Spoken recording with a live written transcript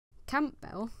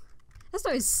Campbell? That's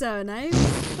not his surname.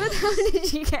 Where the hell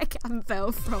did you get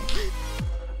Campbell from?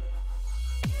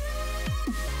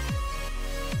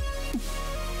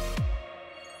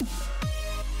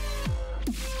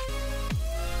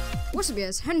 What's up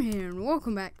guys, Henry here and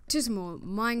welcome back to some more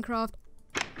Minecraft.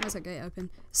 Where's that gate open?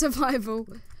 Survival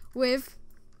with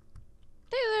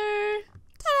Taylor.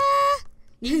 Ta-da!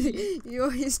 You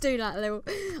always do that little.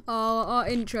 Our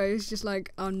intro is just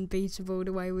like unbeatable.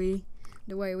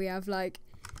 The way we have like,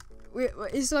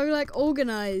 it's so like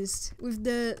organised with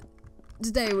the.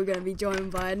 Today we're gonna be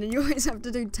joined by, and then you always have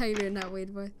to do Taylor in that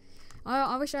weird way.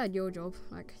 I wish I had your job.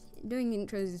 Like doing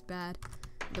intros is bad.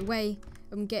 The way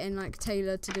I'm getting like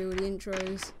Taylor to do all the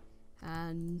intros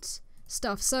and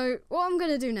stuff. So what I'm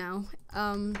gonna do now,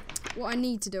 what I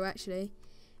need to do actually,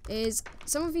 is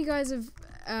some of you guys have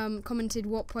commented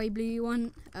what Pueblo you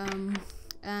want, and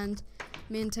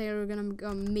me and Taylor are gonna go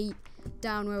and meet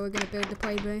down where we're gonna build the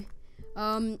Pueblo.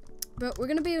 But we're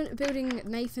gonna be building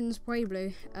Nathan's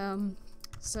Pueblo.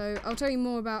 So I'll tell you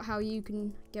more about how you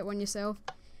can get one yourself.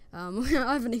 I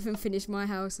haven't even finished my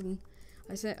house, and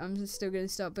I'm still going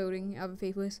to start building other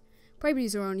people's.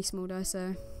 Pueblos are only small though,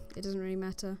 so it doesn't really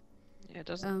matter. Yeah, it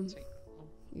doesn't take long.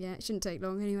 Yeah, it shouldn't take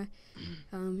long anyway.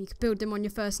 You can build them on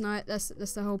your first night. That's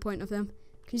the whole point of them.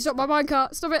 Can you stop my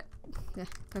minecart? Stop it! Yeah,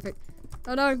 perfect.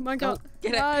 Oh no, minecart!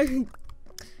 Get no!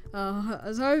 Oh, I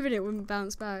was hoping it wouldn't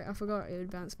bounce back. I forgot it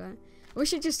would bounce back. I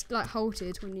wish it just like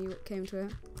halted when you came to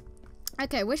it.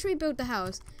 Okay, where should we build the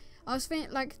house? I was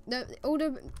thinking like all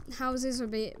the houses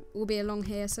will be along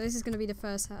here, so this is going to be the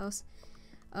first house.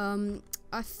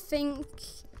 I think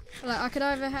like I could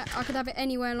have it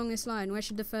anywhere along this line. Where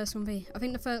should the first one be? I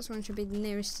think the first one should be the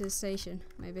nearest to the station,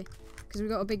 maybe, because we've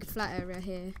got a big flat area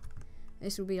here.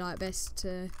 This will be like best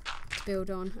to build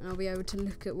on, and I'll be able to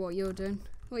look at what you're doing.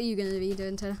 What are you going to be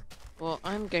doing, Taylor? Well,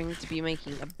 I'm going to be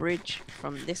making a bridge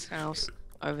from this house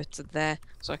over to there,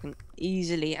 so I can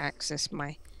easily access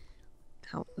my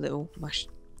little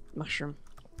mushroom.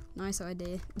 Nice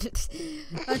idea.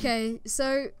 Okay,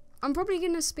 so I'm probably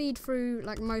gonna speed through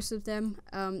like most of them.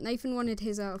 Nathan wanted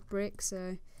his out of brick,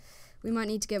 so we might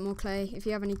need to get more clay. If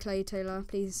you have any clay, Taylor,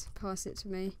 please pass it to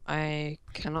me. I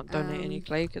cannot donate any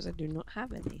clay because I do not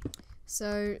have any.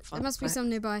 So there must be some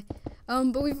nearby.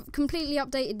 But we've completely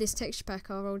updated this texture pack,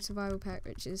 our old survival pack,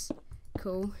 which is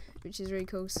cool, which is really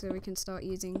cool. So we can start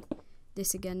using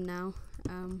this again now.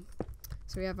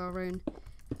 So we have our own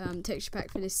texture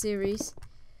pack for this series,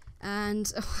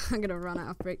 and I'm gonna run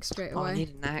out of bricks straight away. I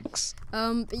need an axe.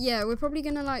 But yeah, we're probably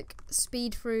gonna like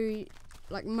speed through,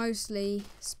 like mostly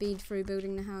speed through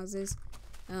building the houses,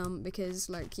 because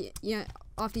like yeah,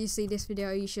 after you see this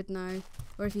video, you should know,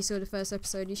 or if you saw the first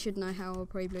episode, you should know how a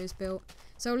Pueblo is built.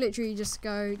 So I'll literally just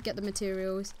go get the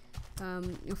materials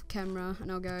off camera,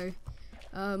 and I'll go.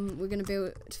 We're gonna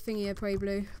build thingy a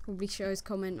Pueblo. Probably show his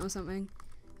comment or something.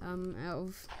 Out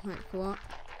of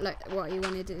what you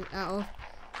wanted it out of,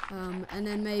 and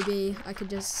then maybe I could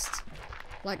just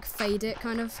like fade it,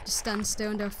 kind of just stand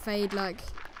still and do a fade, like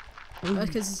I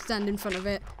could stand in front of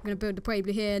it. I'm gonna build the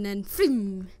Pueblo here, and then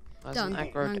boom, done.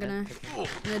 I'm gonna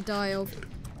die of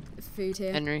food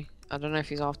here. Henry, I don't know if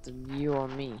he's after you or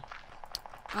me.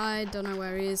 I don't know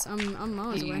where he is. I'm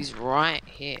miles away. He's right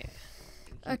here.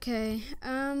 Okay.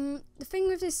 The thing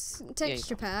with this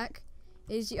texture pack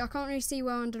is I can't really see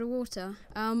well under the water.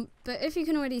 But if you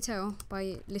can already tell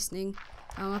by listening,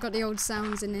 I've got the old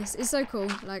sounds in this. It's so cool.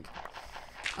 Like,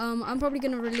 I'm probably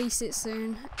gonna release it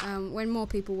soon. When more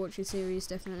people watch the series,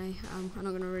 definitely. I'm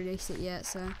not gonna release it yet.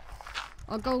 So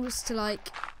our goal is to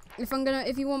like,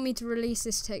 if you want me to release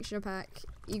this texture pack,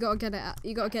 you gotta get it.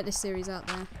 You gotta get this series out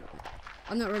there.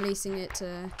 I'm not releasing it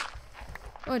to.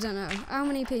 Oh, I don't know how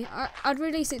many people. I'd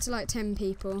release it to like 10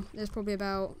 people. There's probably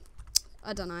about.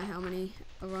 I don't know how many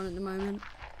are on at the moment.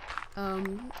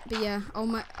 But yeah, I'll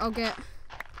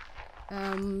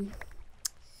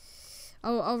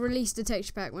release the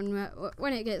texture pack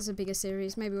when it gets a bigger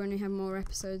series. Maybe when we have more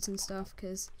episodes and stuff.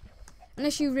 Because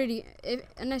unless you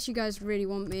guys really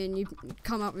want me and you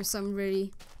come up with some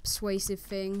really persuasive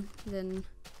thing, then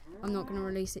I'm not gonna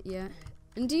release it yet.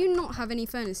 And do you not have any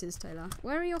furnaces, Taylor?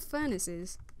 Where are your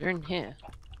furnaces? They're in here.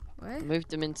 Where? I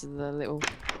moved them into the little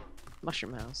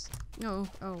mushroom house. Oh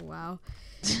wow.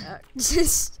 The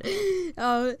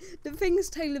things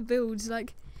Taylor builds,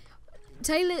 like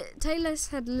Taylor's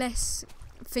had less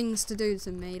things to do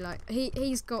than me. Like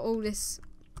he's got all this,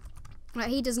 like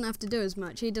he doesn't have to do as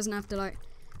much. He doesn't have to like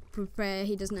prepare.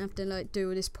 He doesn't have to like do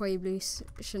all this Pueblo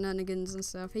shenanigans and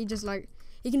stuff. He just like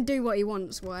he can do what he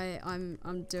wants. Why I'm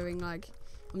doing like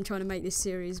I'm trying to make this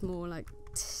series more like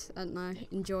I don't know,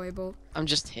 enjoyable. I'm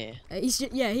just here. He's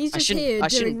just here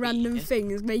doing random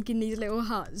things, making these little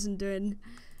huts and doing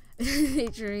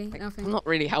literally nothing. I'm not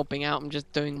really helping out. I'm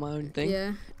just doing my own thing.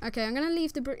 Yeah. Okay, I'm gonna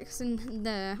leave the bricks in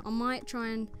there. I might try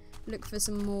and look for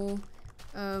some more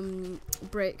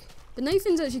brick. But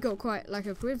Nathan's actually got quite like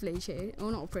a privilege here,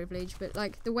 or not a privilege, but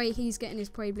like the way he's getting his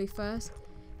Pueblo first.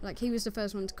 Like he was the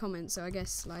first one to comment, so I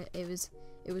guess like it was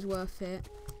worth it.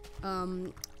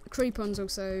 Creepon's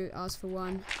also asked for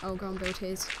one. I'll go and build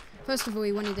his. First of all,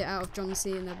 he wanted it out of John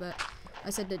Cena, but I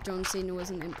said that John Cena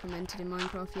wasn't implemented in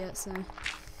Minecraft yet, so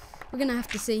we're gonna have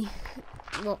to see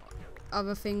what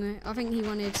other thing. I think he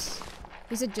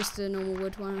said just a normal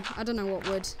wood one. I don't know what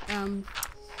wood.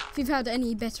 If you've had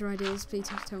any better ideas, please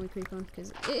tell me, Creepon,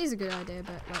 because it is a good idea,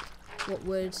 but like what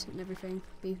wood and everything.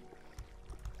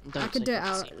 I could do it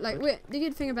out. Like the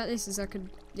good thing about this is I could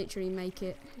literally make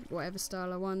it whatever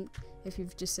style I want. If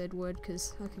you've just said wood,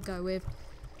 because I could go with.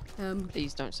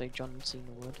 Please don't say John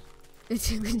Cena wood.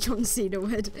 John Cena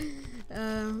wood.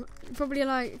 Probably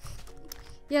like,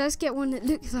 yeah, let's get one that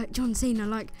looks like John Cena,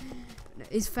 like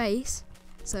his face.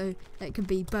 So that could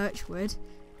be birch wood,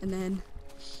 and then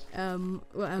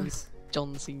what else?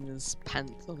 John Cena's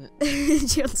pants on it.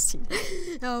 John Cena.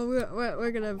 Oh,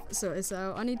 we're gonna sort this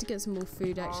out. I need to get some more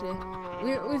food actually.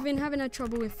 We've been having a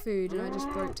trouble with food, and I just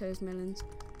broke Toast melons.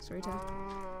 Sorry, Toe.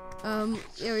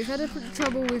 Yeah, we've had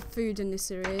trouble with food in this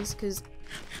series because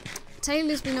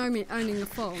Taylor's been owning the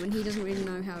farm, and he doesn't really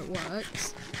know how it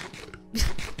works.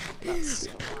 That's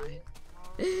alright.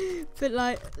 But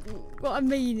like, what I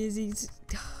mean is he's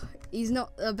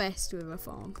not the best with a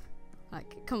farm.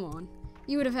 Like, come on.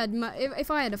 You would have had if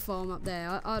I had a farm up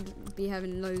there, I'd be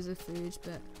having loads of food.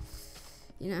 But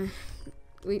you know,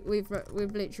 we're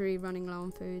literally running low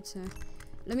on food. So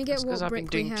let me get what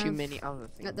brick we have too many other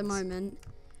things at the moment.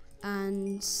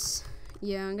 And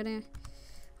yeah, I'm gonna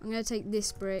take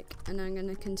this brick, and I'm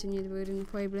gonna continue the building the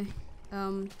Pueblo.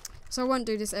 So I won't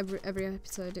do this every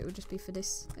episode. It will just be for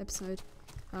this episode.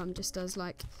 Just as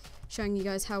like showing you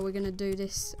guys how we're gonna do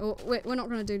this, or we're not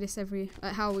gonna do this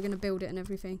how we're gonna build it and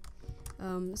everything.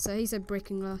 So he said brick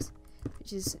and glass,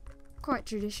 which is quite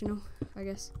traditional, I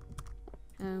guess.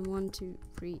 1, 2,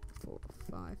 3, 4,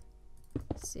 5,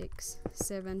 6,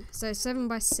 7. So 7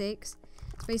 by 6.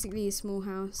 It's basically a small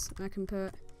house. I can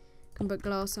put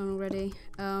glass on already.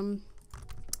 I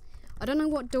don't know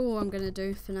what door I'm gonna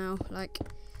do for now. Like,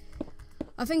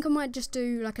 I think I might just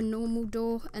do like a normal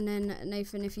door, and then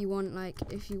Nathan, if you want a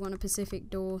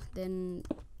Pacific door, then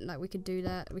like we could do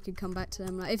that. We could come back to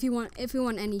them. Like if you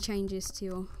want any changes to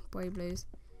your Pueblos,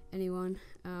 anyone,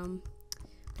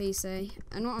 please say.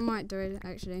 And what I might do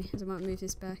actually is I might move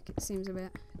this back. It seems a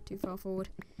bit too far forward.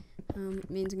 It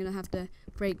means I'm gonna have to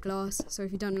break glass. So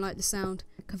if you don't like the sound,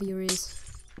 cover your ears.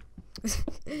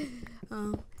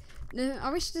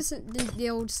 I wish the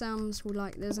old sounds were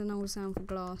like, there's an old sound for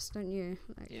glass, don't you?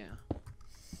 Like, yeah.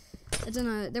 I don't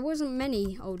know, there wasn't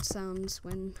many old sounds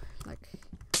when, like,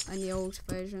 in the old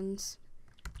versions.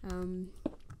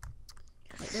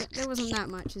 Like there wasn't that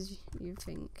much as you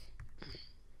think.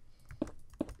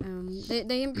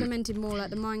 They implemented more like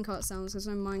the minecart sounds. There's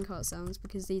no minecart sounds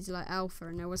because these are like alpha,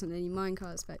 and there wasn't any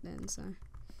minecarts back then, so.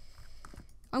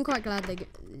 I'm quite glad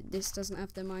this doesn't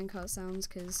have the minecart sounds,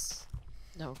 because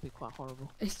that would be quite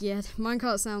horrible. Yeah,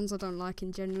 minecart sounds I don't like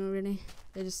in general, really.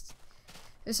 It's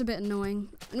a bit annoying.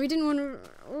 And we didn't want to.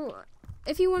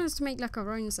 If you want us to make like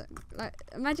our own, like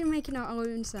imagine making our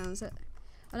own sounds.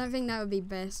 I don't think that would be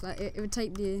best. Like it would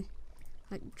take the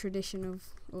like tradition of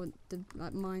the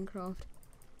like Minecraft.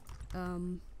 I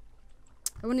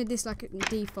wanted this like a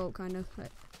default kind of.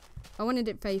 Like, I wanted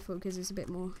it faithful because it's a bit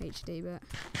more HD, but.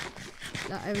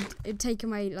 Like it'd take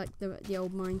away like the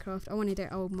old Minecraft. I wanted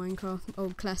it old Minecraft,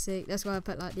 old classic. That's why I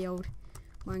put like the old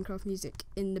Minecraft music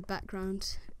in the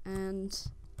background. And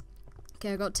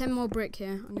okay, I got 10 more brick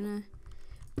here. I'm gonna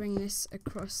bring this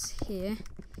across here,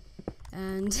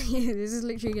 and yeah, this is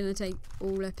literally gonna take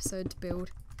all episode to build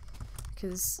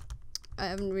because I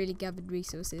haven't really gathered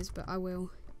resources, but I will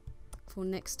for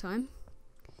next time.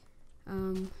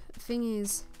 The thing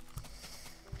is,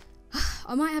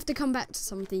 I might have to come back to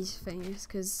some of these things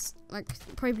because, like,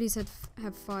 Pueblos have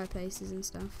fireplaces and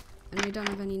stuff, and we don't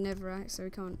have any netherrack, so we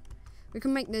can't. We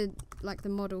can make the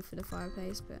model for the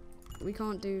fireplace, but we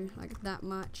can't do like that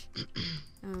much.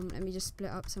 Let me just split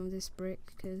up some of this brick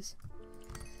because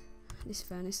this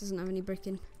furnace doesn't have any brick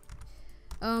in.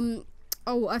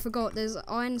 Oh, I forgot. There's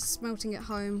iron smelting at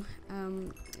home.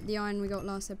 The iron we got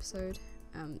last episode.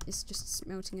 It's just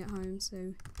smelting at home,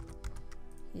 so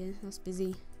yeah, that's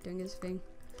busy. Doing his thing.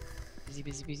 Busy.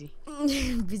 busy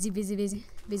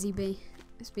bee.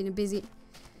 It's been a busy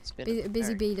It's been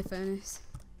busy bee the furnace.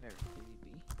 very busy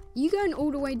bee. You going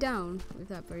all the way down with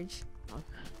that bridge? Oh.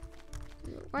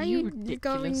 Why are You you ridiculous.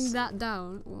 going that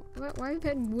down? Why are you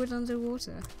putting wood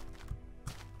underwater?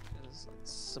 Because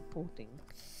it's supporting.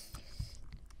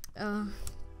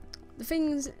 The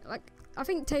things like I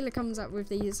think Taylor comes up with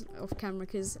these off camera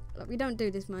because like we don't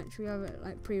do this much. We have it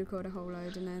like pre-record a whole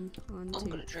load and then one, I'm two,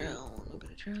 gonna drown. I'm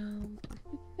gonna drown.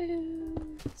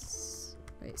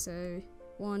 Wait, so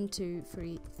 1, 2,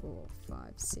 3, 4, 5,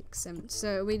 6, 7.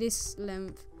 So it'll be this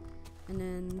length, and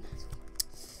then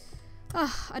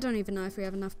I don't even know if we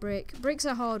have enough brick. Brick's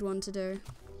a hard one to do.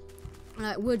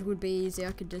 Like wood would be easy.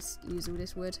 I could just use all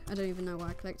this wood. I don't even know why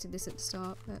I collected this at the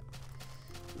start, but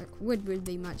like wood would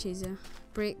be much easier.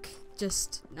 Brick,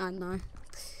 just I don't know.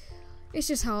 It's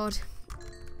just hard.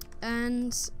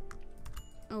 And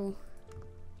oh,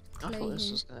 I thought clay this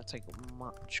here. was gonna take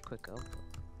much quicker.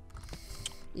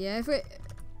 Yeah,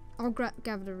 I'll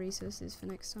gather the resources for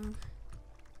next time.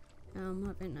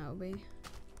 I think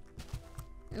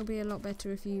it'll be a lot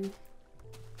better if you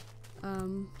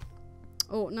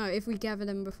or no, if we gather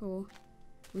them before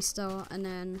we start, and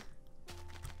then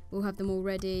we'll have them all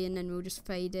ready, and then we'll just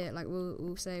fade it. Like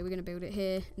we'll say we're gonna build it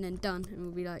here, and then done, and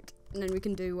we'll be like, and then we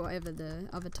can do whatever the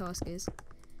other task is.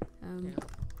 And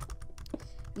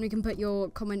we can put your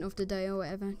comment of the day or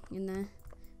whatever in there,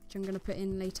 which I'm gonna put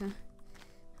in later.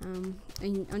 And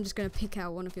I'm just gonna pick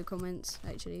out one of your comments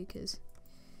actually, because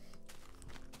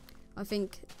I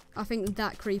think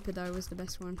that creeper though was the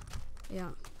best one.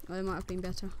 Yeah, well, it might have been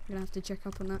better. I'm gonna have to check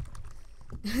up on that.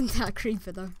 That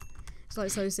creeper though, it's like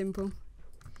so simple.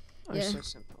 Oh, Yeah. it's so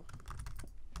simple.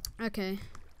 Okay.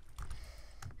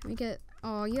 Let me get.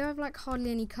 Oh, you have like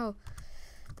hardly any coal.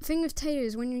 The thing with Taylor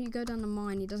is when you go down the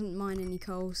mine, he doesn't mine any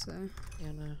coal, so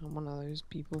Yeah, no, I'm one of those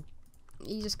people.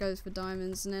 he just goes for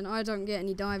diamonds, and then I don't get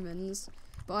any diamonds,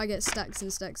 but I get stacks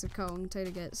and stacks of coal, and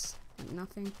Taylor gets like,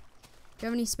 nothing. Do you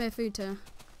have any spare food, Taylor?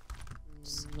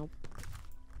 Nope.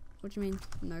 What do you mean?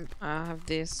 Nope. I have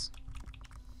this.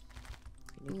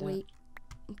 If you need that. Wait.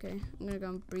 Okay, I'm gonna go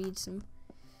and breed some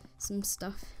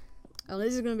stuff. Oh,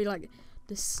 this is gonna be like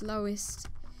the slowest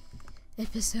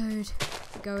episode,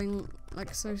 going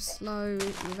like so slow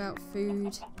without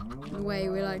food. In a way,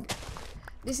 we're like,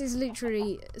 this is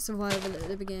literally survival at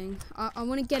the beginning. I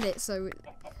want to get it so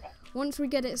once we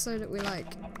get it so that we're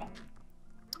like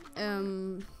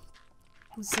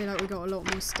let's say like we got a lot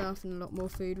more stuff and a lot more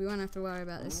food, we won't have to worry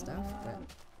about this stuff. But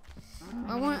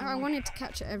I wanted to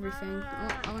capture everything.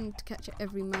 I wanted to capture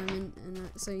every moment, and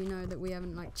so you know that we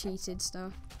haven't like cheated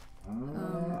stuff.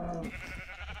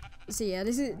 So yeah,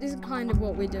 this is kind of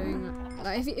what we're doing.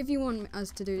 Like if you want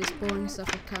us to do this boring stuff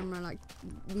off camera, like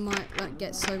you might like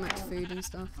get so much food and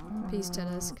stuff, please tell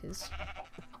us, because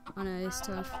I know it's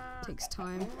tough. It takes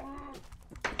time.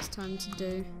 Takes time to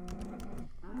do.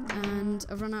 And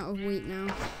I've run out of wheat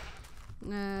now. I'm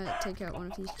gonna take out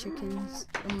one of these chickens.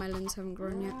 The melons haven't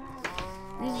grown yet.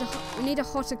 We need a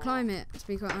hotter climate, to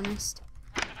be quite honest.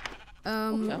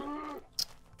 Okay.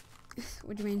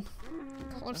 What do you mean?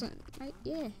 Hotter?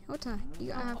 Yeah, hotter. You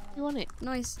gotta have You want it?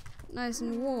 nice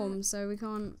and warm, so we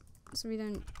don't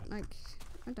like.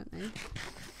 I don't know.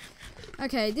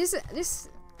 Okay, this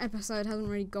episode hasn't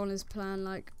really gone as planned.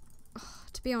 Like,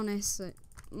 to be honest,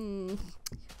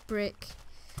 brick.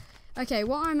 Okay,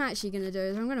 what I'm actually gonna do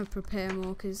is I'm gonna prepare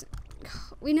more, because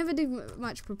we never do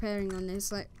much preparing on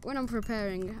this. Like when I'm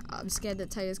preparing, I'm scared that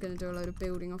Taylor's gonna do a load of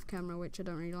building off camera, which I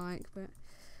don't really like, but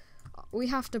we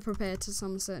have to prepare to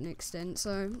some certain extent.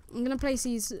 So I'm gonna place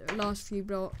these last few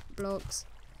blocks,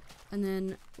 and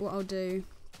then what I'll do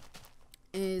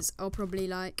is I'll probably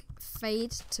like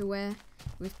fade to where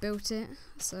we've built it.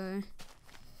 So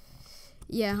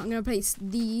yeah, I'm gonna place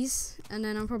these, and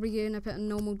then I'm probably gonna put a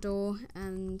normal door,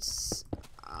 and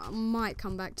I might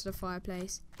come back to the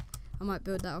fireplace. I might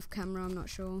build that off camera, I'm not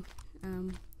sure. I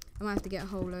might have to get a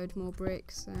whole load more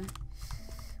bricks, so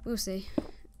we'll see.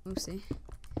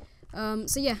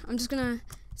 So yeah, I'm just gonna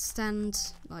stand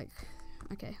like,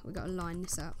 okay, we gotta line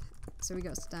this up. So we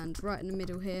gotta stand right in the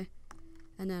middle here,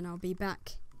 and then I'll be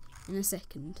back in a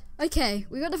second. Okay,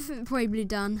 we got the Pueblo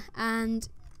done, and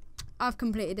I've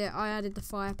completed it. I added the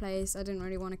fireplace. I didn't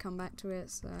really want to come back to it,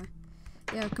 so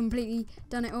yeah, I've completely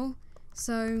done it all.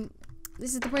 So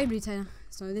this is the Pueblo table.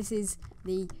 So this is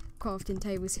the crafting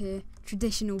tables here,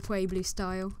 traditional Pueblo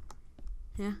style.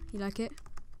 Yeah, you like it?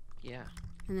 Yeah.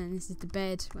 And then this is the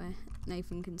bed where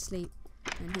Nathan can sleep.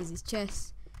 And here's his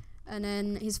chest. And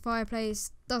then his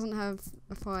fireplace doesn't have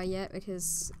a fire yet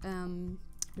because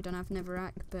we don't have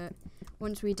netherrack. But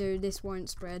once we do, this won't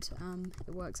spread.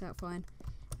 It works out fine.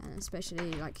 And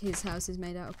especially like his house is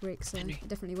made out of bricks, so it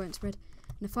definitely won't spread.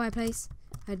 And the fireplace,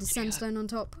 I had the sandstone on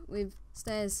top with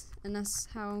stairs, and that's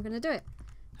how I'm gonna do it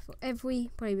for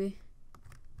every baby.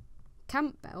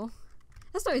 Campbell?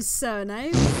 That's not his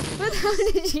surname. Where the hell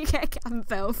did you get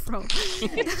Campbell from?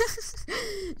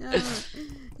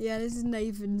 Yeah, this is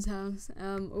Nathan's house.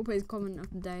 We'll put his comment of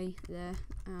the day there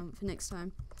for next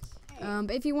time.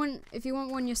 But if you want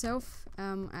one yourself,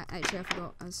 actually I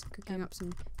forgot. I was cooking up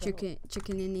some chicken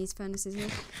in these furnaces here.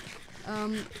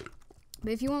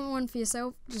 But if you want one for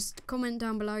yourself, just comment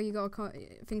down below. You gotta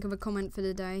think of a comment for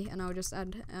the day, and I'll just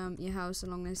add your house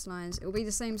along those lines. It'll be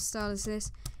the same style as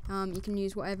this. You can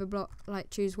use whatever block,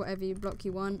 choose whatever block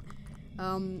you want.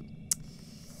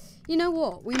 You know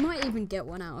what? We might even get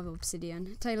one out of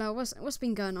obsidian. Taylor, what's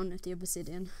been going on with the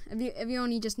obsidian? Have you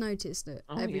only just noticed that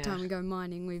every time we go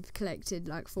mining, we've collected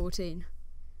like 14?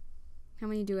 How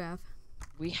many do we have?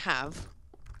 We have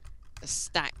a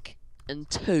stack and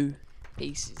 2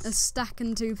 pieces. A stack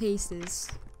and 2 pieces.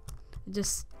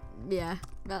 Just yeah,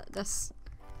 that's.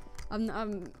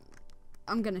 I'm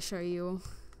gonna show you all.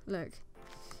 Look,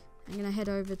 I'm gonna head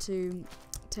over to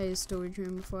Taylor's storage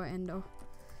room before I end off.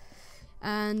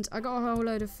 And I got a whole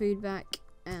load of food back,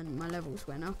 and my levels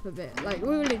went up a bit. Like, we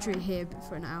were literally here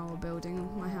for an hour building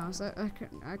my house.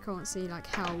 I can't see like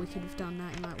how we could have done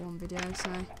that in like one video.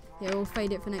 So yeah, we'll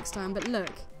fade it for next time. But look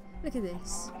at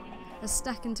this, a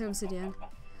stack into obsidian.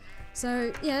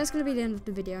 So yeah, that's gonna be the end of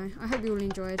the video. I hope you all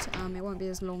enjoyed. It won't be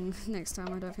as long next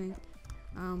time, I don't think.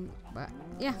 But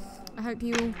yeah, I hope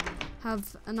you all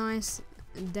have a nice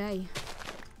day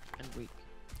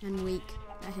and week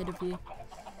ahead of you.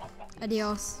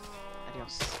 Adios.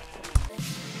 Adios.